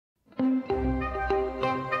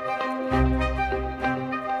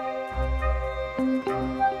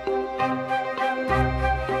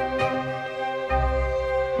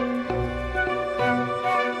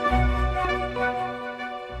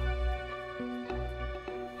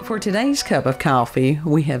For today's cup of coffee,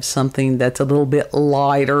 we have something that's a little bit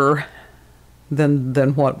lighter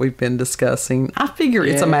than what we've been discussing. I figure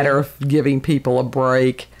it's a matter of giving people a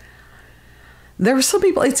break. There are some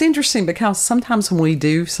people, it's interesting because sometimes when we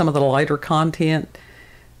do some of the lighter content,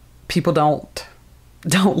 people don't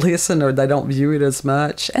listen or they don't view it as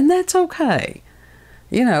much, and that's okay.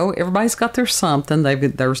 You know, everybody's got their something.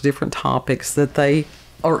 There's different topics that they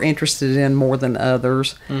are interested in more than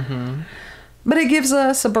others. Mm-hmm. But it gives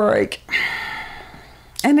us a break.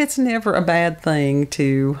 And it's never a bad thing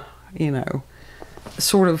to, you know,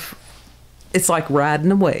 sort of, it's like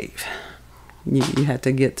riding a wave. You have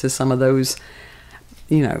to get to some of those,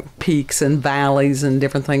 you know, peaks and valleys and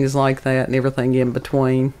different things like that and everything in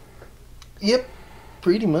between. Yep,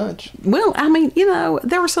 pretty much. Well, I mean, you know,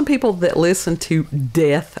 there are some people that listen to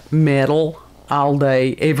death metal all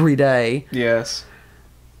day, every day. Yes.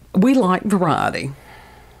 We like variety.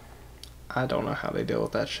 I don't know how they deal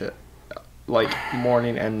with that shit. Like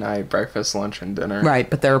morning and night, breakfast, lunch, and dinner. Right,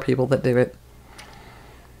 but there are people that do it.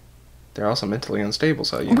 They're also mentally unstable,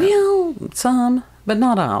 so you know. Well, some, but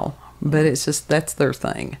not all. But it's just, that's their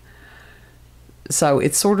thing. So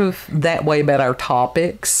it's sort of that way about our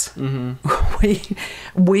topics.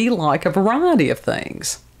 Mm-hmm. We like a variety of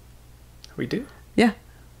things. We do? Yeah.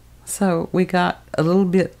 So we got a little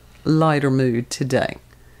bit lighter mood today.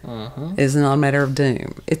 It's not a matter of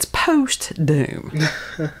doom. It's post-doom.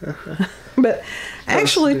 But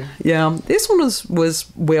actually, yeah, this one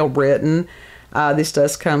was well written. This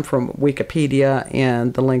does come from Wikipedia,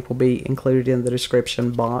 and the link will be included in the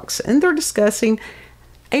description box. And they're discussing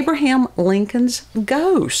Abraham Lincoln's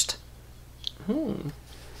ghost.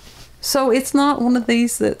 So it's not one of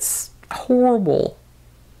these that's horrible.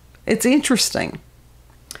 It's interesting.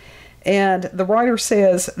 And the writer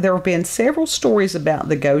says there have been several stories about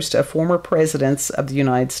the ghost of former presidents of the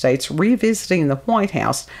United States revisiting the White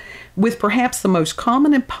House, with perhaps the most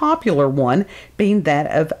common and popular one being that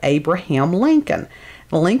of Abraham Lincoln.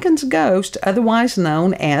 Lincoln's ghost, otherwise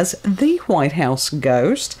known as the White House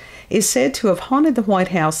ghost, is said to have haunted the White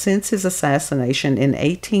House since his assassination in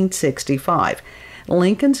 1865.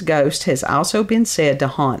 Lincoln's ghost has also been said to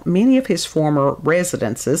haunt many of his former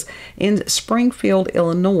residences in Springfield,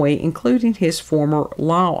 Illinois, including his former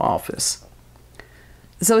law office.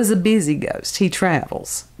 So he's a busy ghost. He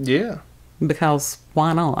travels. Yeah. Because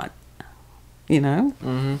why not? You know?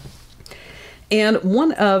 Mm-hmm. And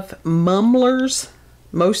one of Mumler's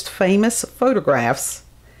most famous photographs,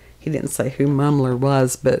 he didn't say who Mumler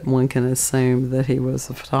was, but one can assume that he was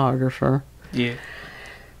a photographer. Yeah.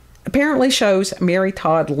 Apparently shows Mary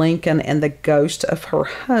Todd Lincoln and the ghost of her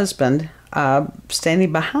husband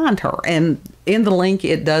standing behind her. And in the link,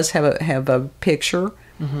 it does have a picture,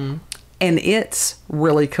 and it's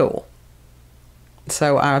really cool.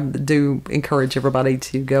 So I do encourage everybody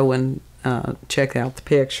to go and check out the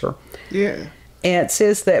picture. Yeah. And it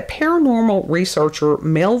says that paranormal researcher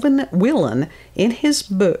Melvin Willen, in his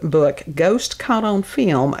book Ghost Caught on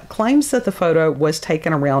Film, claims that the photo was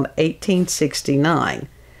taken around 1869.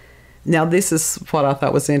 Now, this is what I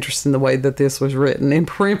thought was interesting, the way that this was written. In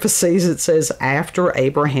parentheses, it says, after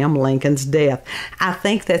Abraham Lincoln's death. I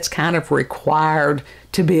think that's kind of required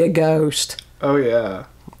to be a ghost. Oh, yeah.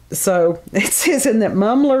 So, it says in that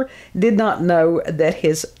Mumler did not know that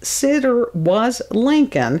his sitter was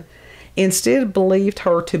Lincoln, instead believed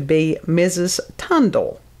her to be Mrs.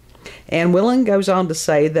 Tundle. And Willen goes on to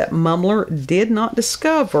say that Mumler did not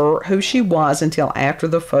discover who she was until after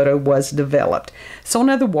the photo was developed. So in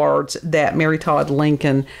other words, that Mary Todd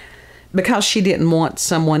Lincoln, because she didn't want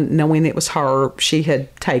someone knowing it was her, she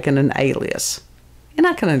had taken an alias. And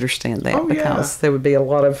I can understand that, because there would be a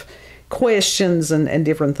lot of questions and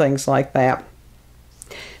different things like that.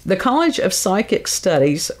 The College of Psychic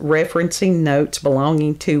Studies, referencing notes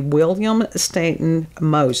belonging to William Stanton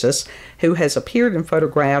Moses, who has appeared in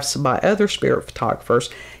photographs by other spirit photographers,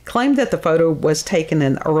 claimed that the photo was taken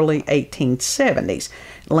in the early 1870s.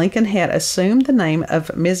 Lincoln had assumed the name of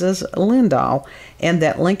Mrs. Lindahl, and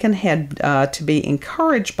that Lincoln had to be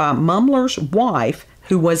encouraged by Mumler's wife,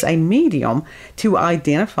 who was a medium, to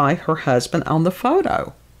identify her husband on the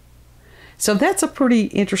photo. So that's a pretty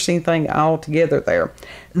interesting thing altogether there.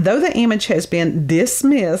 Though the image has been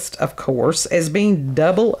dismissed, of course, as being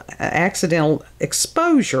double accidental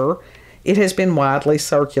exposure, it has been widely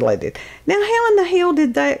circulated. Now, how in the hell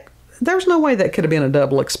did that... There's no way that could have been a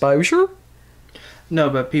double exposure. No,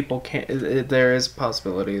 but people can't... There is a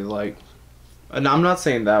possibility, like... And I'm not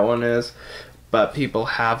saying that one is, but people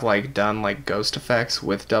have, like, done, like, ghost effects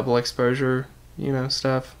with double exposure, you know,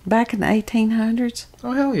 stuff. Back in the 1800s?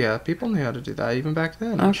 Oh, hell yeah. People knew how to do that even back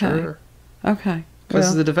then, I'm sure. Okay. Because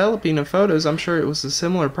Well, the developing of photos, I'm sure it was a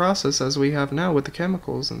similar process as we have now with the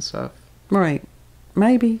chemicals and stuff. right.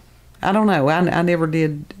 Maybe. I don't know. I never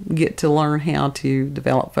did get to learn how to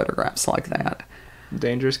develop photographs like that.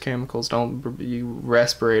 Dangerous chemicals, you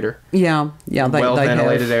respirator. Yeah. They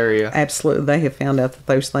Well-ventilated have, area. Absolutely. They have found out that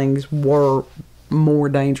those things were more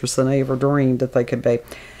dangerous than they ever dreamed that they could be.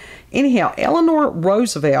 Anyhow, Eleanor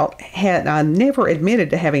Roosevelt had never admitted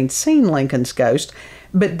to having seen Lincoln's ghost,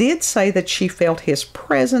 but did say that she felt his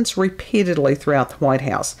presence repeatedly throughout the White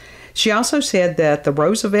House. She also said that the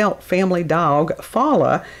Roosevelt family dog,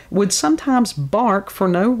 Fala, would sometimes bark for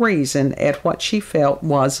no reason at what she felt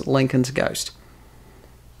was Lincoln's ghost.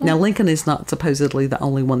 Now, Lincoln is not supposedly the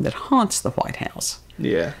only one that haunts the White House.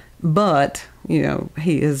 Yeah. But, he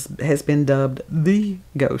has been dubbed the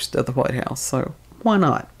ghost of the White House, so why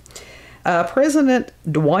not? President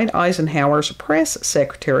Dwight Eisenhower's press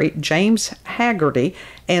secretary, James Haggerty,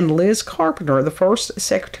 and Liz Carpenter, the press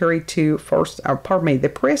secretary to First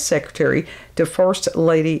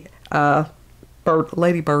Lady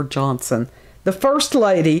Lady Bird Johnson. The First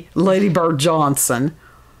Lady, Lady Bird Johnson.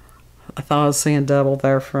 I thought I was saying double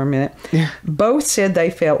there for a minute. Yeah. Both said they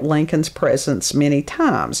felt Lincoln's presence many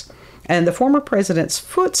times. And the former president's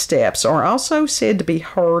footsteps are also said to be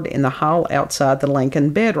heard in the hall outside the Lincoln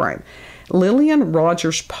bedroom. Lillian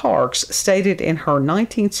Rogers Parks stated in her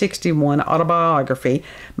 1961 autobiography,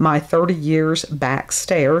 My 30 Years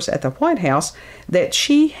Backstairs at the White House, that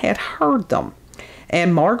she had heard them.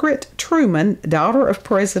 And Margaret Truman, daughter of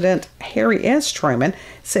President Harry S. Truman,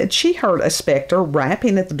 said she heard a specter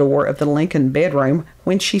rapping at the door of the Lincoln bedroom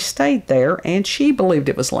when she stayed there, and she believed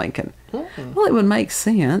it was Lincoln. Well, it would make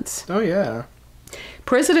sense. Oh, yeah.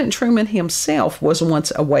 President Truman himself was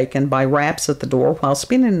once awakened by raps at the door while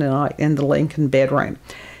spending the night in the Lincoln bedroom.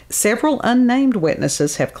 Several unnamed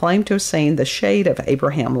witnesses have claimed to have seen the shade of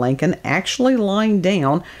Abraham Lincoln actually lying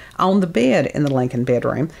down on the bed in the Lincoln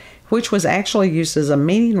bedroom, which was actually used as a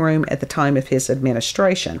meeting room at the time of his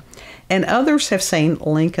administration. And others have seen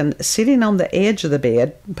Lincoln sitting on the edge of the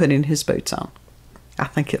bed, putting his boots on. I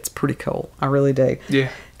think it's pretty cool. I really do. Yeah.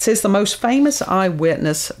 It says the most famous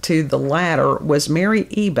eyewitness to the latter was Mary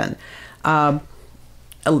Eben,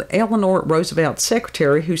 Eleanor Roosevelt's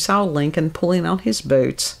secretary, who saw Lincoln pulling on his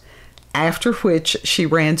boots, after which she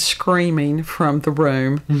ran screaming from the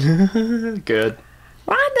room. Good.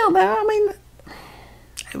 Well, I don't know. I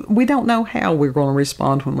mean, we don't know how we're going to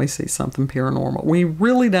respond when we see something paranormal. We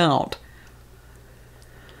really don't.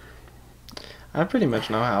 I pretty much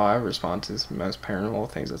know how I respond to most paranormal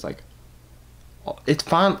things. It's like, it's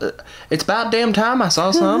fine. It's about damn time I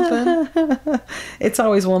saw something. It's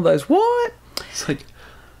always one of those, what? It's like,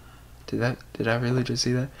 did I really just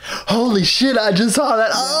see that? Holy shit, I just saw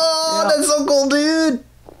that. Oh, Yeah. that's so cool, dude.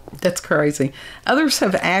 That's crazy. Others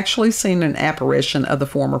have actually seen an apparition of the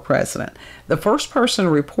former president. The first person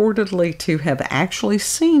reportedly to have actually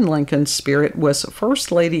seen Lincoln's spirit was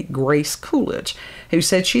First Lady Grace Coolidge, who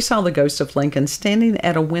said she saw the ghost of Lincoln standing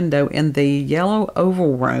at a window in the Yellow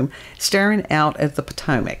Oval Room, staring out at the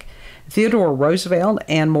Potomac. Theodore Roosevelt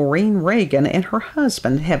and Maureen Reagan and her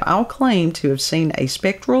husband have all claimed to have seen a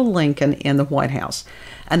spectral Lincoln in the White House.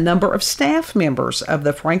 A number of staff members of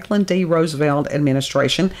the Franklin D. Roosevelt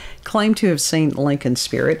administration claimed to have seen Lincoln's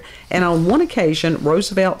spirit, and on one occasion,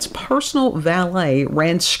 Roosevelt's personal valet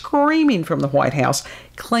ran screaming from the White House,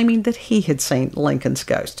 claiming that he had seen Lincoln's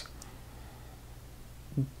ghost.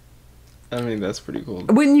 I mean, that's pretty cool.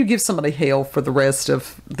 Wouldn't you give somebody hell for the rest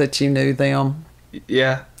of that you knew them?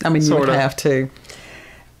 Yeah. I mean, you would sorta. have to.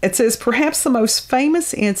 It says perhaps the most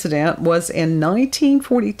famous incident was in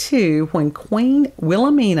 1942 when Queen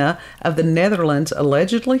Wilhelmina of the Netherlands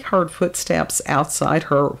allegedly heard footsteps outside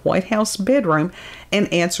her White House bedroom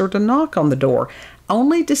and answered a knock on the door,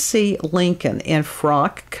 only to see Lincoln in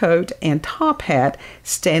frock, coat, and top hat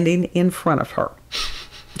standing in front of her.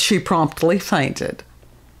 She promptly fainted.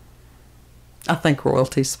 I think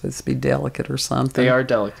royalty's supposed to be delicate or something. They are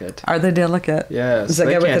delicate. Are they delicate? Yes. Does that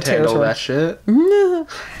They go with can't the handle territory? that shit.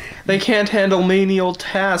 They can't handle menial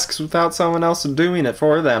tasks without someone else doing it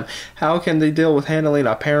for them. How can they deal with handling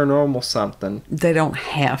a paranormal something? They don't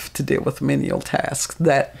have to deal with menial tasks.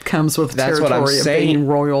 That comes with the That's what I'm territory of saying. being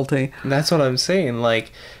royalty. That's what I'm saying.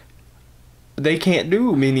 Like, they can't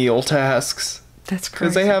do menial tasks. That's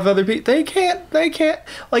Because crazy. they have other people. They can't.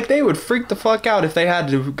 Like, they would freak the fuck out if they had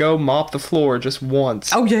to go mop the floor just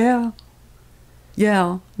once. Oh, yeah.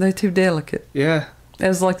 Yeah, they're too delicate. Yeah. It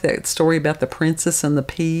was like that story about the princess and the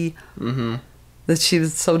pea. Mm-hmm. That she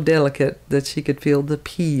was so delicate that she could feel the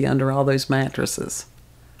pea under all those mattresses.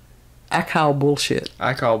 I call bullshit.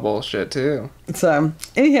 I call bullshit too. So,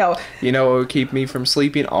 anyhow. You know what would keep me from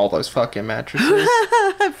sleeping? All those fucking mattresses.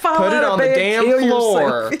 Put it on the damn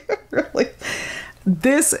floor. Really.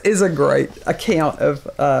 This is a great account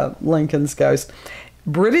of Lincoln's ghost.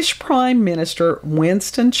 British Prime Minister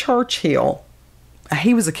Winston Churchill.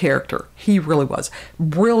 He was a character. He really was.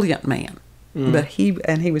 Brilliant man. But he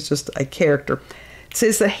was just a character. It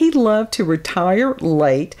says that he loved to retire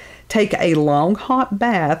late, take a long hot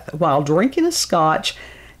bath while drinking a scotch,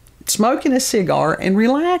 smoking a cigar, and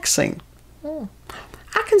relaxing.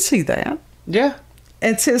 I can see that. Yeah.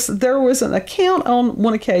 It says there was an account on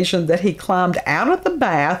one occasion that he climbed out of the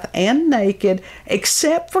bath and naked,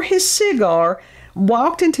 except for his cigar,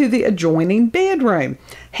 walked into the adjoining bedroom.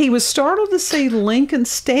 He was startled to see Lincoln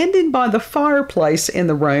standing by the fireplace in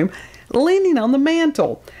the room, leaning on the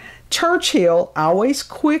mantel. Churchill, always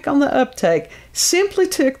quick on the uptake, simply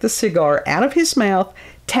took the cigar out of his mouth,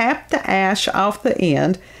 tapped the ash off the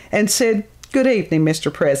end, and said, "Good evening,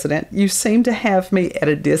 Mr. President. You seem to have me at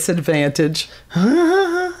a disadvantage."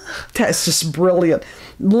 That's just brilliant.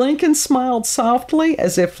 Lincoln smiled softly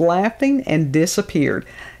as if laughing and disappeared.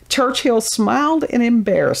 Churchill smiled in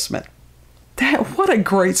embarrassment. What a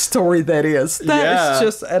great story that is. That is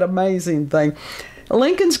just an amazing thing.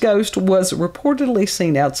 Lincoln's ghost was reportedly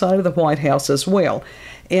seen outside of the White House as well.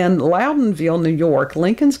 In Loudonville, New York,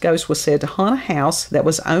 Lincoln's ghost was said to haunt a house that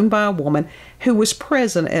was owned by a woman who was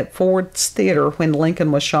present at Ford's Theater when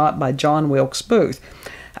Lincoln was shot by John Wilkes Booth.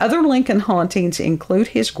 Other Lincoln hauntings include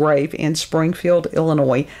his grave in Springfield,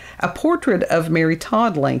 Illinois, a portrait of Mary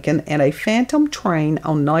Todd Lincoln, and a phantom train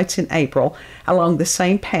on nights in April along the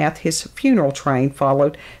same path his funeral train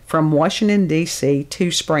followed from Washington, D.C. to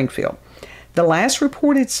Springfield. The last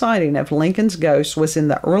reported sighting of Lincoln's ghost was in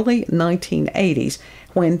the early 1980s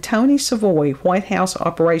when Tony Savoy, White House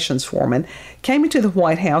operations foreman, came into the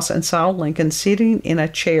White House and saw Lincoln sitting in a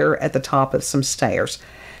chair at the top of some stairs.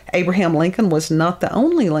 Abraham Lincoln was not the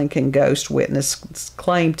only Lincoln ghost witnesses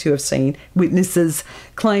claimed to have seen in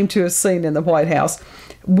the White House.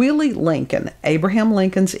 Willie Lincoln, Abraham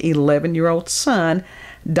Lincoln's 11-year-old son,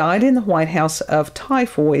 died in the White House of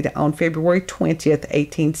typhoid on February 20th,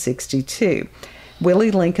 1862.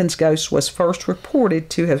 Willie Lincoln's ghost was first reported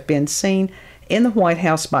to have been seen in the White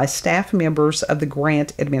House by staff members of the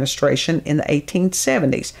Grant administration in the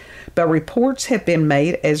 1870s, but reports have been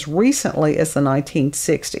made as recently as the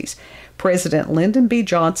 1960s. President Lyndon B.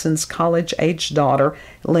 Johnson's college-aged daughter,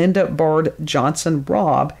 Linda Bard Johnson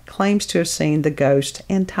Robb, claims to have seen the ghost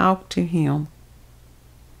and talked to him.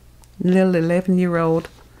 Little 11-year-old.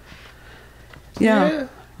 Yeah.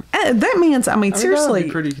 That means, seriously. That'd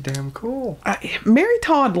be pretty damn cool. Mary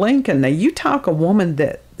Todd Lincoln, now you talk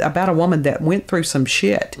about a woman that went through some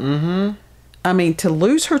shit. Mm-hmm. To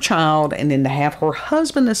lose her child and then to have her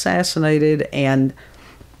husband assassinated, and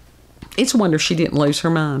it's a wonder she didn't lose her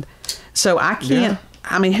mind. So I can't,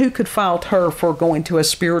 who could fault her for going to a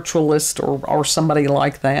spiritualist or somebody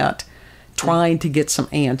like that, trying to get some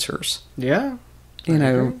answers? Yeah.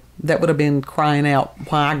 That would have been crying out,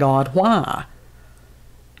 "Why, God, why?"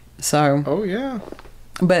 So. Oh, yeah.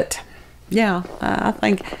 But, yeah, I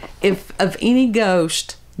think if of any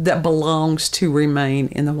ghost that belongs to remain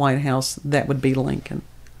in the White House, that would be Lincoln.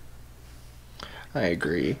 I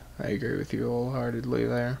agree. I agree with you wholeheartedly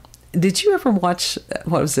there. Did you ever watch,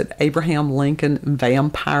 Abraham Lincoln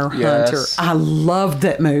Vampire Hunter? Yes. I loved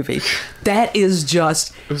that movie. That is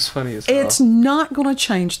just... It was funny as hell. It's not going to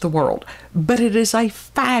change the world, but it is a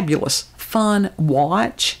fabulous, fun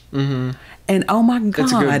watch. Mm-hmm. And oh my God.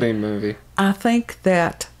 It's a good main movie. I think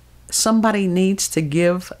that somebody needs to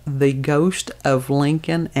give the ghost of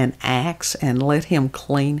Lincoln an axe and let him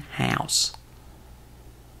clean house.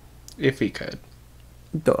 If he could.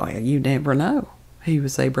 You never know. He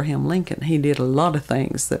was Abraham Lincoln. He did a lot of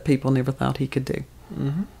things that people never thought he could do.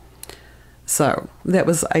 Mm-hmm. So that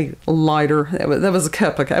was a lighter. That was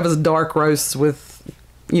a dark roast with,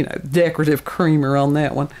 decorative creamer on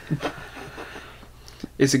that one.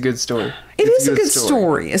 It's a good story. It is a good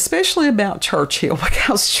story, especially about Churchill,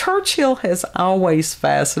 because Churchill has always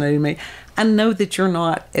fascinated me. I know that you're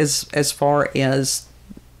not as far as,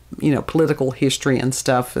 political history and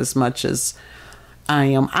stuff as much as I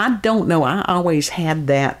am. I don't know. I always had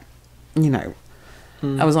that, I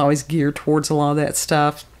was always geared towards a lot of that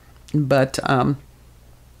stuff. But,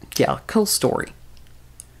 cool story.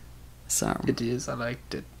 So it is. I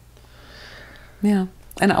liked it. Yeah.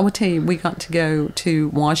 And I will tell you, we got to go to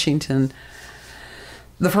Washington.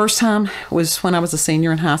 The first time was when I was a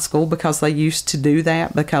senior in high school, because they used to do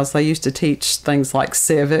that, because they used to teach things like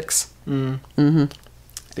civics. Mm-hmm.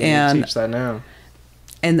 They teach that now.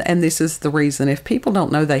 And this is the reason. If people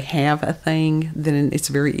don't know they have a thing, then it's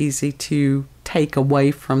very easy to take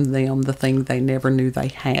away from them the thing they never knew they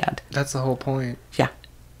had. That's the whole point. Yeah.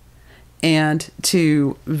 And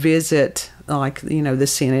to visit, like, the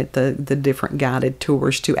Senate, the different guided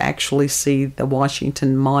tours, to actually see the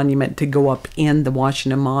Washington Monument, to go up in the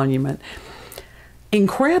Washington Monument.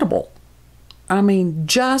 Incredible. I mean,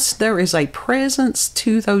 there is a presence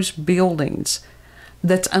to those buildings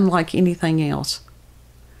that's unlike anything else.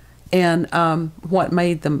 And what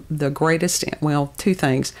made them the greatest, well, two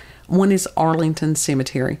things. One is Arlington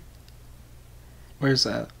Cemetery. Where's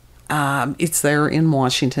that? It's there in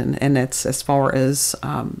Washington, and it's as far as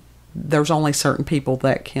there's only certain people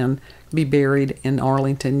that can be buried in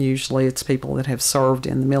Arlington. Usually it's people that have served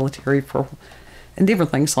in the military and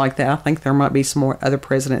different things like that. I think there might be some more other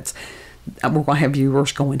presidents. We're going to have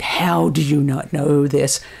viewers going, how do you not know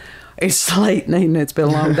this? It's late and it's been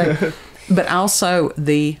a long day. But also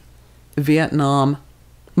the Vietnam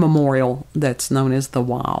Memorial that's known as the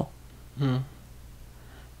Wall.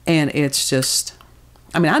 And it's just,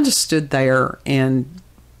 I mean, I just stood there and,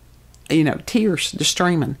 tears just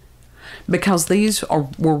streaming, because these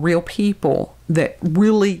were real people that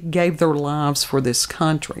really gave their lives for this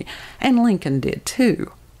country. And Lincoln did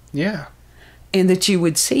too. Yeah. And that you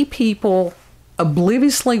would see people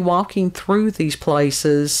obliviously walking through these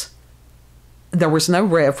places. There was no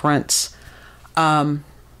reverence.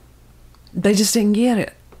 They just didn't get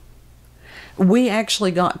it. We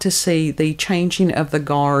actually got to see the changing of the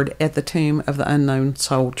guard at the tomb of the unknown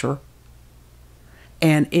soldier.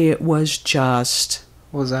 And it was just...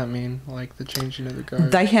 What does that mean? Like the changing of the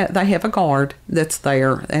guard? They have a guard that's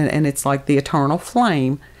there, and it's like the eternal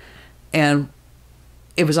flame. And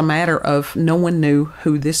it was a matter of no one knew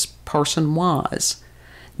who this person was.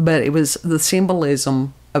 But it was the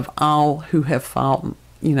symbolism of all who have fought,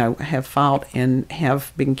 and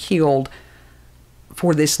have been killed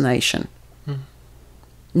for this nation.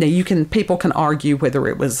 Now, people can argue whether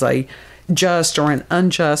it was a just or an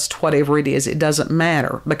unjust, whatever it is. It doesn't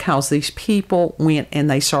matter, because these people went and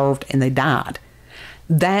they served and they died.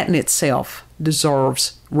 That in itself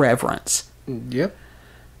deserves reverence. Yep.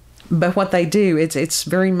 But what they do, it's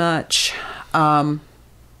very much, I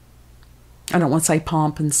don't want to say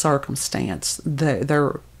pomp and circumstance.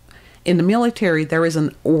 They're in the military, there is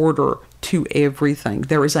an order to everything.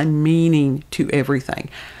 There is a meaning to everything.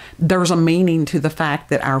 There's a meaning to the fact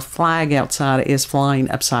that our flag outside is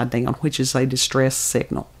flying upside down, which is a distress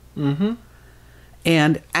signal. Mm-hmm.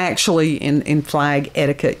 And actually, in flag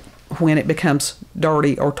etiquette, when it becomes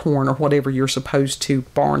dirty or torn or whatever, you're supposed to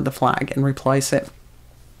burn the flag and replace it.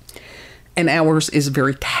 And ours is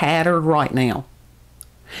very tattered right now,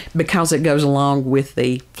 because it goes along with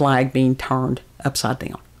the flag being turned upside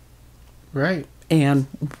down. Right. And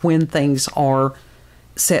when things are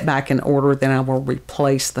set back in order, then I will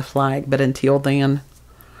replace the flag. But until then,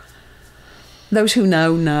 those who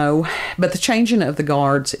know. But the changing of the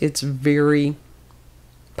guards, it's very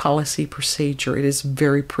policy procedure. It is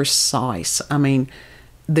very precise. I mean,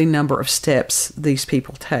 the number of steps these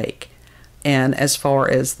people take. And as far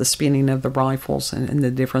as the spinning of the rifles and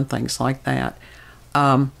the different things like that,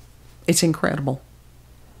 it's incredible.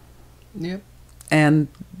 Yep. And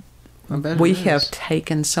we is. have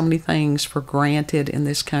taken so many things for granted in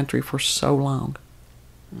this country for so long.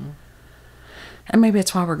 And maybe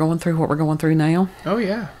that's why we're going through what we're going through now. Oh,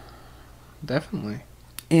 yeah. Definitely.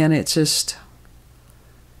 And it's just,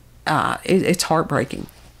 it's heartbreaking.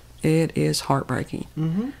 It is heartbreaking.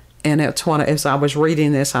 Mm-hmm. And it's as I was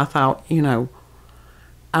reading this, I thought,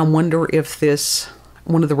 I wonder if this,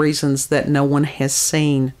 one of the reasons that no one has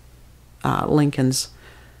seen Lincoln's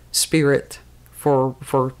spirit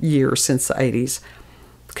for years since the 80s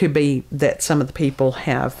could be that some of the people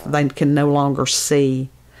they can no longer see.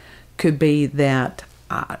 Could be that,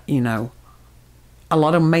 a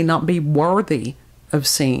lot of them may not be worthy of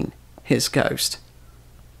seeing his ghost.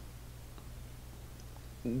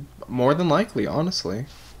 More than likely, honestly.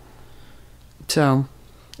 So,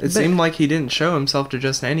 it seemed like he didn't show himself to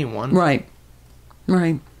just anyone. Right.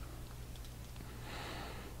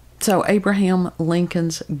 So, Abraham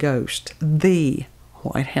Lincoln's ghost, the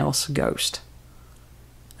White House ghost.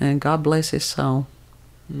 And God bless his soul.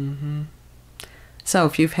 Mm-hmm. So,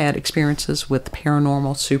 if you've had experiences with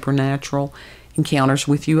paranormal, supernatural, encounters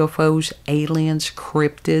with UFOs, aliens,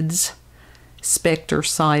 cryptids, specter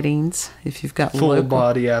sightings, if you've got full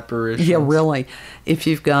body apparitions. Yeah, really. If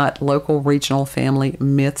you've got local, regional, family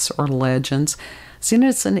myths or legends, send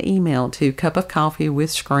us an email to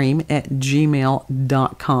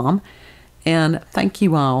cupofcoffeewithscream@gmail.com. And thank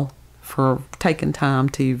you all for taking time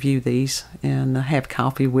to view these and have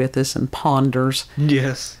coffee with us and ponders.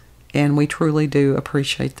 Yes. And we truly do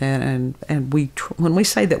appreciate that. And when we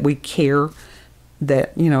say that we care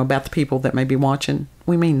that, about the people that may be watching,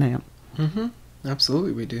 we mean that. Mm-hmm.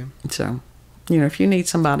 Absolutely, we do. So, if you need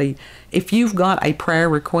somebody, if you've got a prayer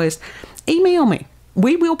request, email me.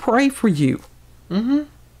 We will pray for you. Mm-hmm.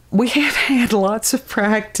 We have had lots of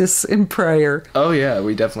practice in prayer. Oh, yeah,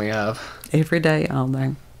 we definitely have. Every day, all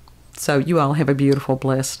day. So you all have a beautiful,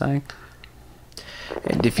 blessed day.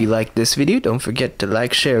 And if you like this video, don't forget to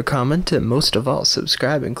like, share, comment, and most of all,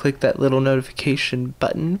 subscribe and click that little notification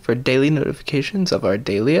button for daily notifications of our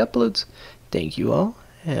daily uploads. Thank you all.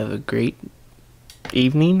 Have a great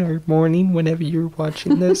evening or morning whenever you're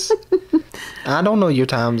watching this. I don't know your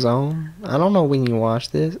time zone. I don't know when you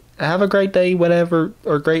watch this. Have a great day, whatever,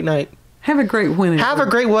 or great night. Have a great whenever. Have a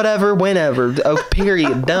great whatever, whenever. Oh,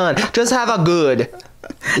 period. Done. Just have a good.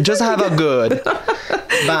 Just have a good.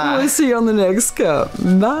 Bye. We'll see you on the next cup.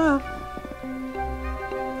 Bye.